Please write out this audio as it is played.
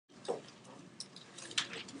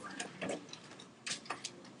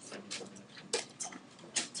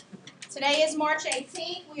Today is March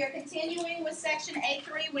 18th. We are continuing with section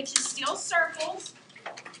A3, which is still circles.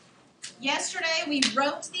 Yesterday, we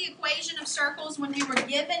wrote the equation of circles when we were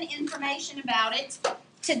given information about it.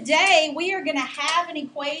 Today, we are going to have an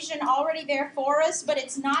equation already there for us, but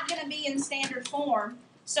it's not going to be in standard form.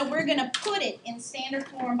 So we're going to put it in standard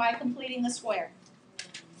form by completing the square.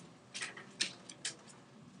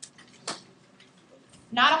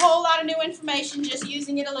 Not a whole lot of new information, just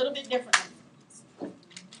using it a little bit differently.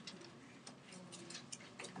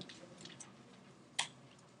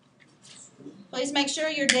 Please make sure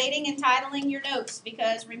you're dating and titling your notes,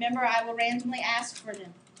 because remember, I will randomly ask for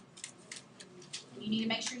them. You need to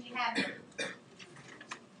make sure you have them.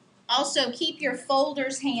 Also, keep your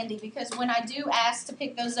folders handy, because when I do ask to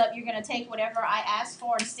pick those up, you're going to take whatever I asked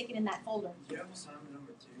for and stick it in that folder. Do you have assignment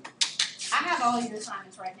number 2? I have all your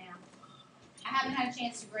assignments right now. I haven't had a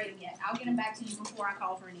chance to grade them yet. I'll get them back to you before I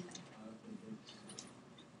call for anything.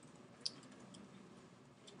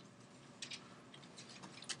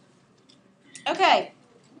 Okay.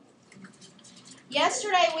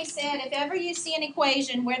 Yesterday we said if ever you see an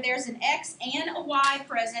equation where there's an x and a y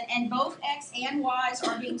present and both x and y's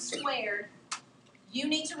are being squared, you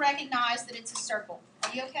need to recognize that it's a circle.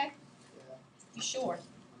 Are you okay? Yeah. You sure?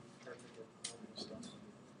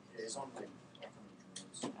 It's on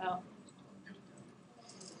my Oh.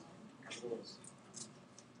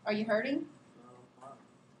 Are you hurting?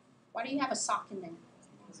 Why do you have a sock in there?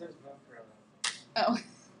 Because there's Velcro. Oh.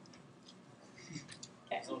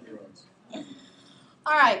 Okay. It's on drugs.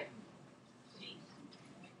 All right.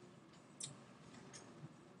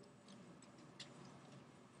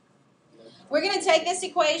 We're going to take this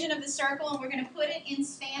equation of the circle and we're going to put it in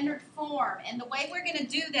standard form. And the way we're going to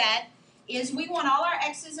do that is we want all our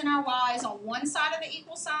x's and our y's on one side of the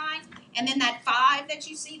equal sign, and then that 5 that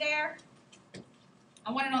you see there,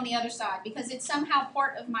 I want it on the other side because it's somehow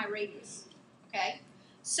part of my radius. Okay?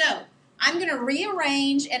 So I'm going to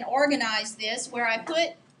rearrange and organize this where I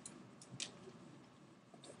put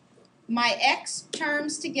my x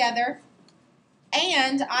terms together,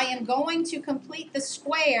 and I am going to complete the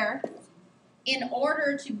square in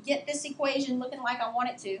order to get this equation looking like I want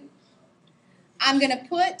it to. I'm going to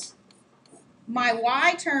put my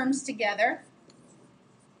y terms together,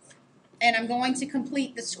 and I'm going to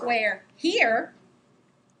complete the square here,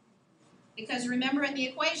 because remember in the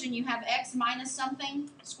equation you have x minus something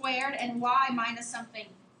squared and y minus something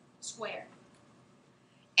squared.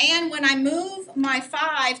 And when I move my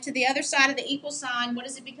 5 to the other side of the equal sign, what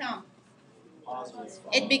does it become? Positive.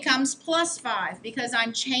 It becomes plus 5 because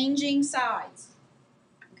I'm changing sides.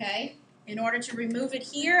 Okay? In order to remove it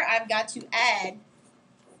here, I've got to add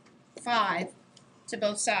 5 to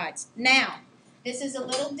both sides. Now, this is a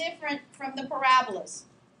little different from the parabolas.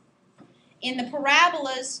 In the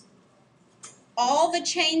parabolas, all the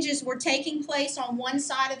changes were taking place on one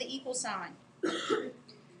side of the equal sign.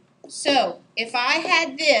 So, if I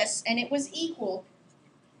had this and it was equal,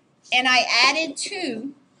 and I added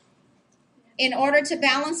 2, in order to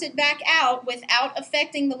balance it back out without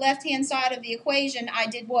affecting the left-hand side of the equation, I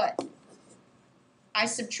did what? I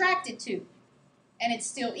subtracted 2, and it's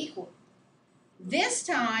still equal. This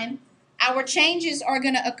time, our changes are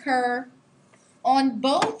going to occur on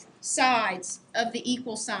both sides of the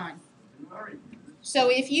equal sign. So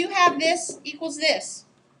if you have this equals this,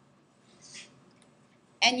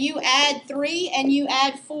 and you add 3 and you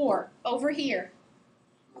add 4 over here,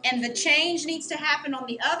 and the change needs to happen on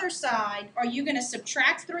the other side, are you going to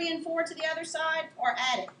subtract 3 and 4 to the other side or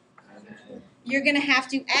add it? You're going to have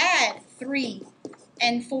to add 3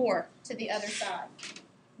 and 4 to the other side.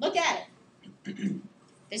 Look at it.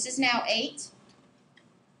 This is now 8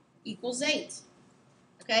 equals 8.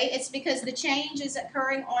 Okay, it's because the change is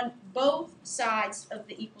occurring on both sides of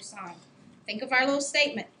the equal sign. Think of our little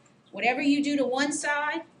statement. Whatever you do to one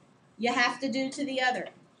side, you have to do to the other.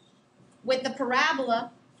 With the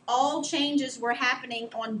parabola, all changes were happening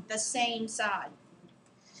on the same side.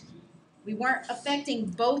 We weren't affecting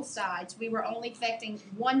both sides. We were only affecting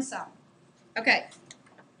one side. Okay.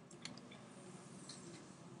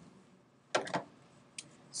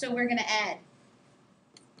 So we're going to add.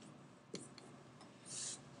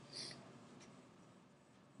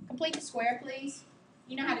 Complete the square, please.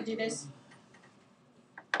 You know how to do this.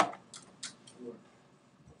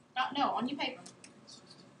 No, on your paper.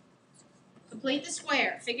 Complete the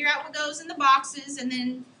square. Figure out what goes in the boxes and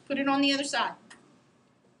then put it on the other side.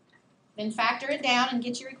 Then factor it down and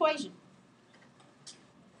get your equation.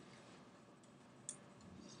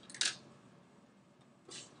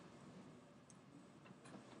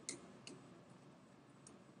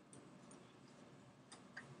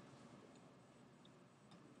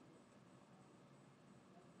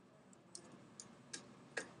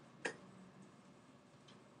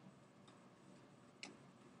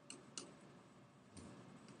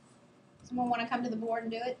 Someone want to come to the board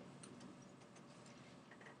and do it?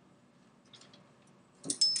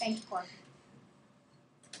 Thank you, Clark.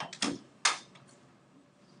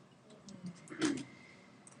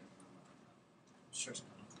 Sure.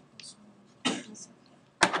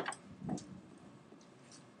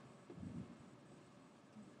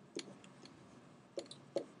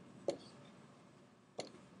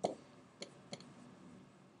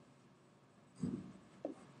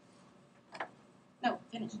 No,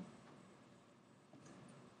 finish.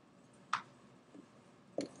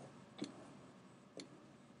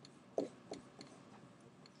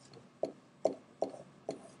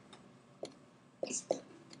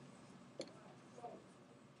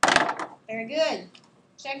 Very good.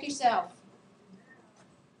 Check yourself.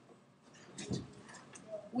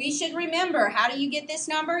 We should remember, how do you get this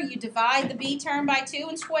number? You divide the b term by 2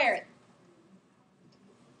 and square it.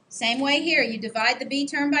 Same way here, you divide the b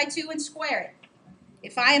term by 2 and square it.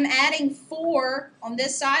 If I am adding 4 on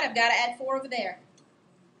this side, I've got to add 4 over there.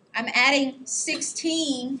 I'm adding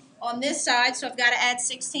 16 on this side, so I've got to add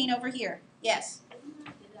 16 over here. Yes.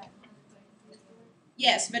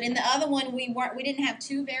 Yes, but in the other one, we didn't have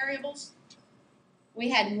 2 variables. We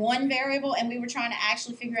had 1 variable, and we were trying to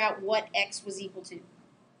actually figure out what x was equal to.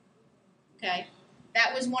 Okay?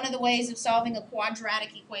 That was one of the ways of solving a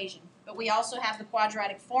quadratic equation. But we also have the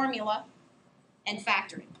quadratic formula and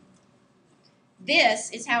factoring. This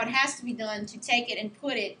is how it has to be done to take it and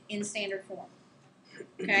put it in standard form.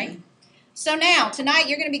 Okay? So now, tonight,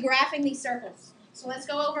 you're going to be graphing these circles. So let's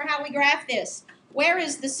go over how we graph this. Where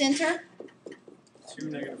is the center? 2,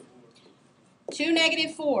 -4. 2,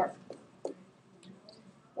 -4.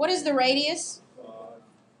 What is the radius? 5.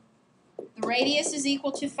 The radius is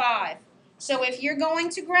equal to 5. So if you're going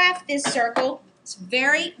to graph this circle, it's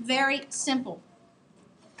very, very simple.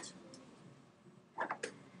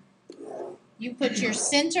 You put your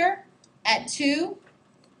center at 2,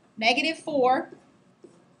 -4.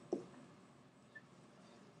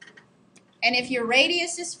 And if your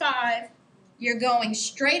radius is 5, you're going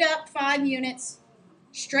straight up 5 units,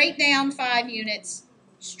 straight down 5 units,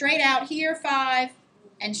 straight out here 5,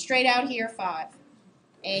 and straight out here 5.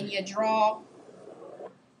 And you draw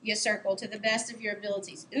your circle to the best of your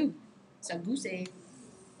abilities. Ooh, so goose egg.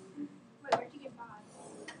 Wait, where'd you get 5?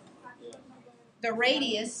 The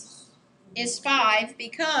radius is 5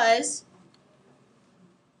 because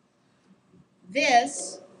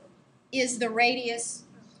this is the radius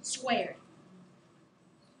squared.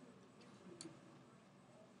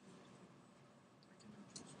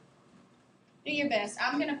 Do your best.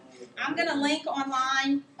 I'm gonna link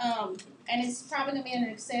online, and it's probably gonna be in an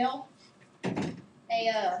Excel,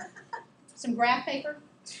 some graph paper,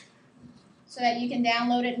 so that you can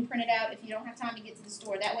download it and print it out if you don't have time to get to the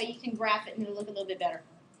store. That way you can graph it and it'll look a little bit better.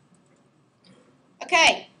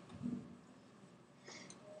 Okay.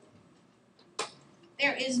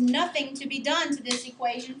 There is nothing to be done to this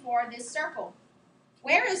equation for this circle.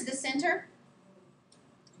 Where is the center?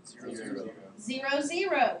 0, 0. 0,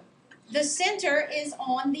 0. The center is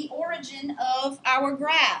on the origin of our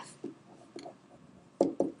graph.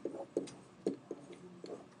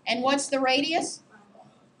 And what's the radius?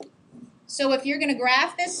 So if you're going to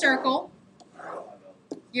graph this circle,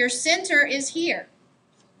 your center is here.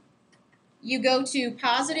 You go to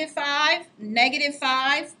 +5,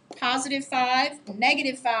 -5, +5,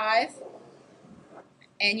 -5,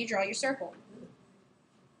 and you draw your circle.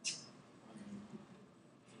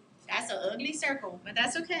 That's an ugly circle, but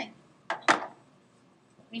that's okay.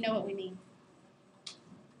 We know what we mean.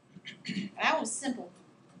 That was simple.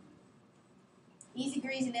 Easy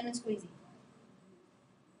greasy, lemon squeezy.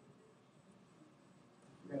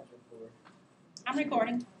 I'm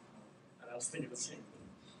recording. I was thinking the same thing.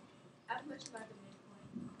 I have a question about the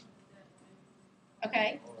midpoint.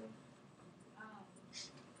 Okay.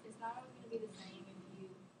 It's not always going to be the same if you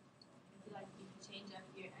change up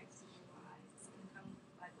your x and your y. It's going to come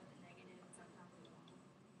like with a negative and sometimes it won't.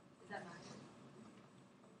 Is that matter?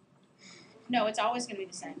 No, it's always going to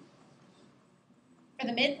be the same. For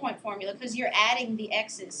the midpoint formula, because you're adding the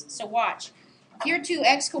x's. So watch. If your two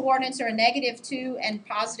x coordinates are a -2 and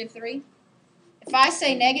 +3, if I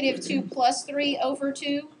say -2 plus 3 over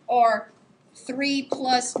 2 or 3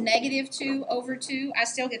 plus -2 over 2, I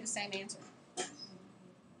still get the same answer.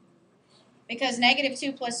 Because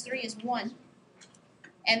 -2 plus 3 is 1.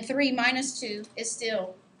 And 3 minus 2 is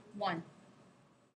still 1.